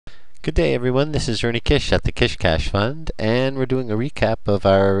Good day, everyone. This is Ernie Kish at the Kish Cash Fund, and we're doing a recap of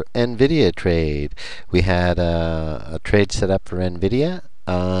our NVDA trade. We had a trade set up for NVIDIA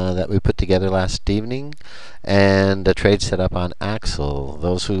that we put together last evening, and a trade set up on Axel.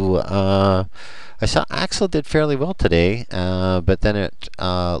 Those who I saw Axel did fairly well today, but then it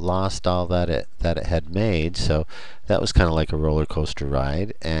lost all that it had made. So that was kind of like a roller coaster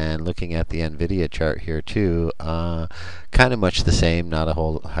ride. And looking at the NVIDIA chart here too, kind of much the same. Not a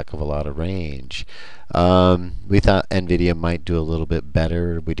whole heck of a lot of range. We thought NVIDIA might do a little bit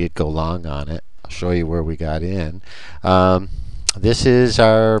better. We did go long on it. I'll show you where we got in. This is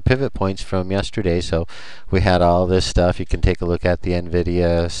our pivot points from yesterday. So we had all this stuff. You can take a look at the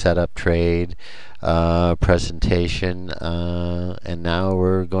NVIDIA setup trade presentation, and now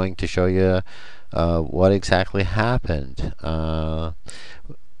we're going to show you what exactly happened.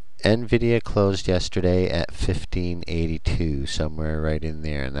 NVIDIA closed yesterday at 1582, somewhere right in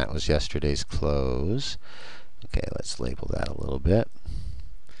there, and that was yesterday's close. Okay, let's label that a little bit.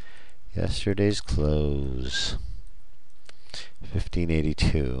 Yesterday's close,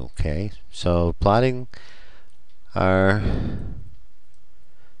 1582. Okay, so plotting our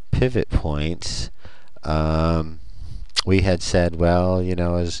pivot points, we had said, well, you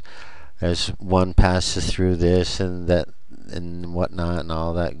know, as one passes through this and that and whatnot and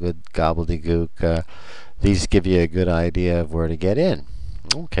all that good gobbledygook, these give you a good idea of where to get in.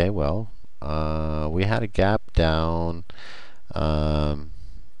 Okay, well, we had a gap down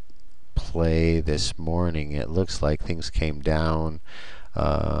play this morning. It looks like things came down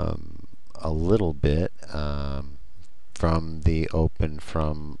a little bit from the open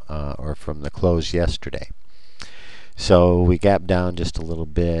or from the close yesterday. So we gapped down just a little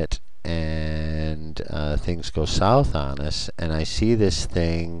bit, and things go south on us, and I see this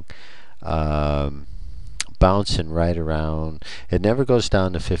thing bouncing right around. It never goes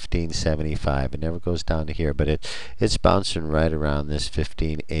down to 1575. It never goes down to here, but it's bouncing right around this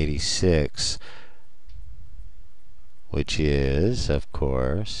 1586, which is, of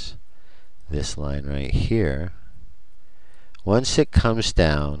course, this line right here. Once it comes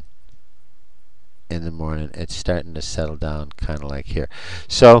down in the morning, it's starting to settle down kind of like here.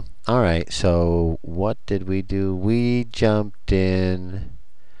 So, alright, so what did we do? We jumped in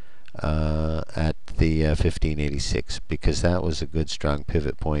at the 1586 because that was a good strong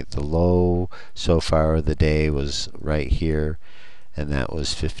pivot point. The low so far of the day was right here, and that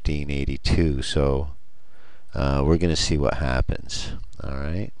was 1582. So we're going to see what happens.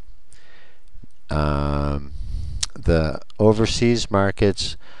 Alright. The overseas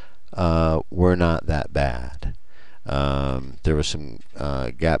markets were not that bad. There was some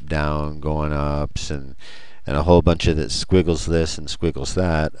gap down, going ups, and a whole bunch of that squiggles this and squiggles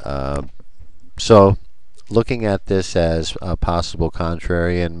that. So looking at this as a possible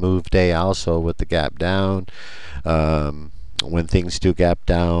contrarian move day also with the gap down, when things do gap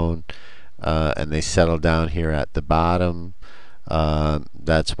down and they settle down here at the bottom,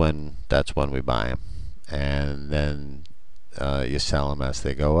 that's when we buy them, and then you sell them as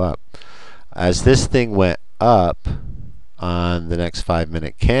they go up. As this thing went up on the next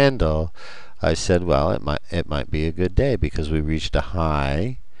 5-minute candle, I said, well, it might be a good day because we reached a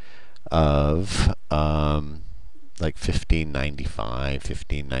high of like 1595,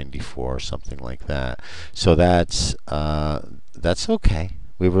 1594, something like that. So that's okay.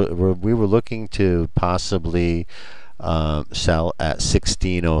 We were looking to possibly sell at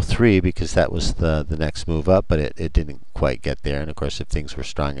 1603 because that was the next move up, but it didn't quite get there. And of course, if things were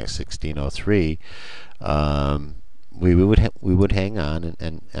strong at 1603, we would hang on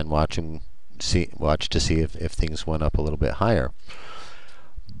and watch to see if things went up a little bit higher.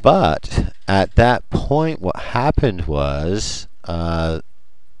 But at that point, what happened was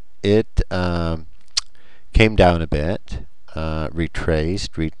it came down a bit,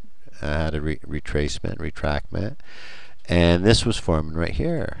 retraced, had a retracement, retractment, and this was forming right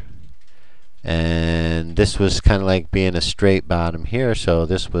here. And this was kind of like being a straight bottom here, so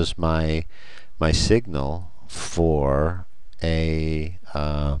this was my signal for a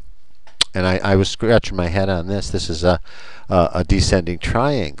and I was scratching my head on this. This is a descending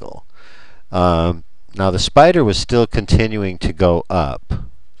triangle. Now the spider was still continuing to go up,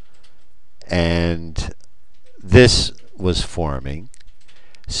 and this was forming.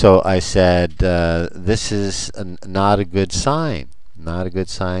 So I said, this is not a good sign. Not a good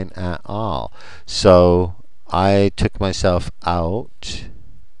sign at all. So I took myself out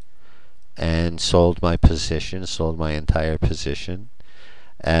and sold my position, sold my entire position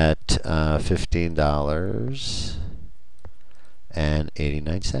at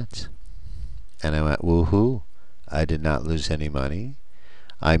 $15.89. And I went, woohoo. I did not lose any money.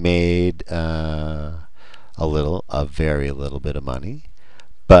 I made a very little bit of money,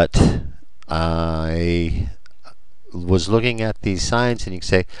 but I was looking at these signs, and you can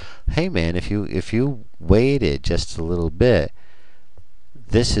say, "Hey, man, if you waited just a little bit,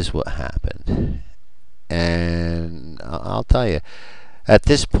 this is what happened." And I'll tell you, at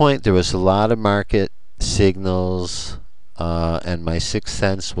this point, there was a lot of market signals, and my sixth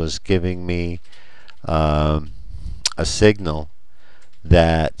sense was giving me a signal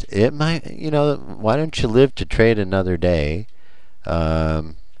that it might, why don't you live to trade another day?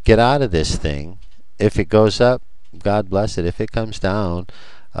 Get out of this thing. If it goes up, God bless it. If it comes down,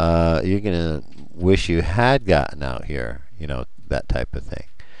 you're going to wish you had gotten out here, that type of thing.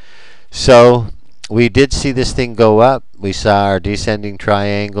 So we did see this thing go up. We saw our descending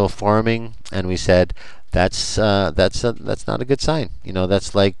triangle forming, and we said that's not a good sign.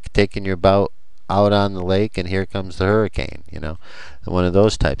 That's like taking your boat out on the lake, and here comes the hurricane. One of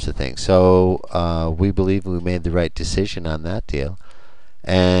those types of things. So we believe we made the right decision on that deal.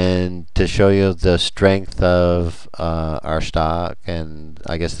 And to show you the strength of our stock, and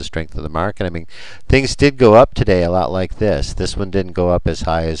I guess the strength of the market, I mean, things did go up today a lot like this. This one didn't go up as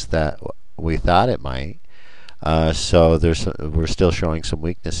high as that we thought it might. So we're still showing some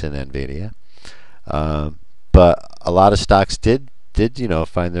weakness in NVIDIA. But a lot of stocks did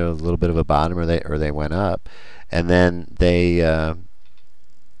find their little bit of a bottom, or they went up, and then they kind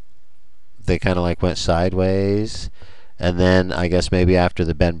of like went sideways. And then I guess maybe after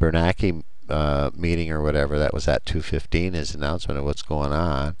the Ben Bernanke meeting or whatever, that was at 2:15, his announcement of what's going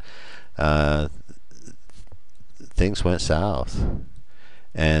on, things went south,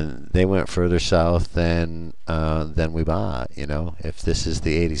 and they went further south than we bought. If this is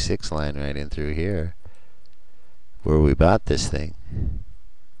the 86 line right in through here, where we bought this thing,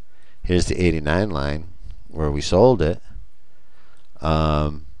 here's the 89 line where we sold it,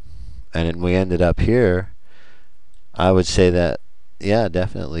 and then we ended up here. I would say that, yeah,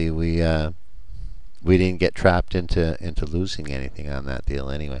 definitely we didn't get trapped into losing anything on that deal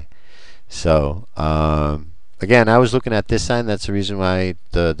anyway. So again, I was looking at this sign. That's the reason why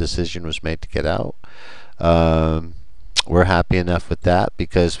the decision was made to get out. We're happy enough with that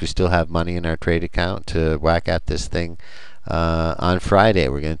because we still have money in our trade account to whack at this thing on Friday.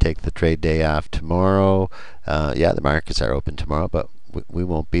 We're going to take the trade day off tomorrow. Yeah, the markets are open tomorrow, but we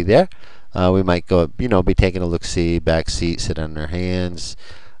won't be there. We might go, be taking a look-see, back seat, sit on our hands,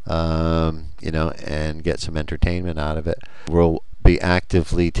 and get some entertainment out of it. We'll be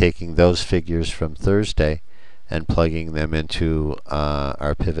actively taking those figures from Thursday and plugging them into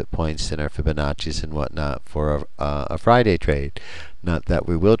our pivot points and our Fibonacci's and whatnot for a Friday trade. Not that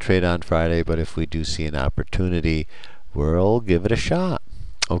we will trade on Friday, but if we do see an opportunity, we'll give it a shot.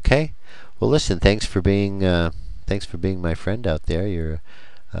 Okay. Well, listen. Thanks for being my friend out there. You're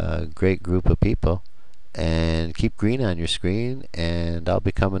a great group of people, and keep green on your screen, and I'll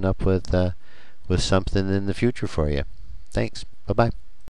be coming up with something in the future for you. Thanks. Bye-bye.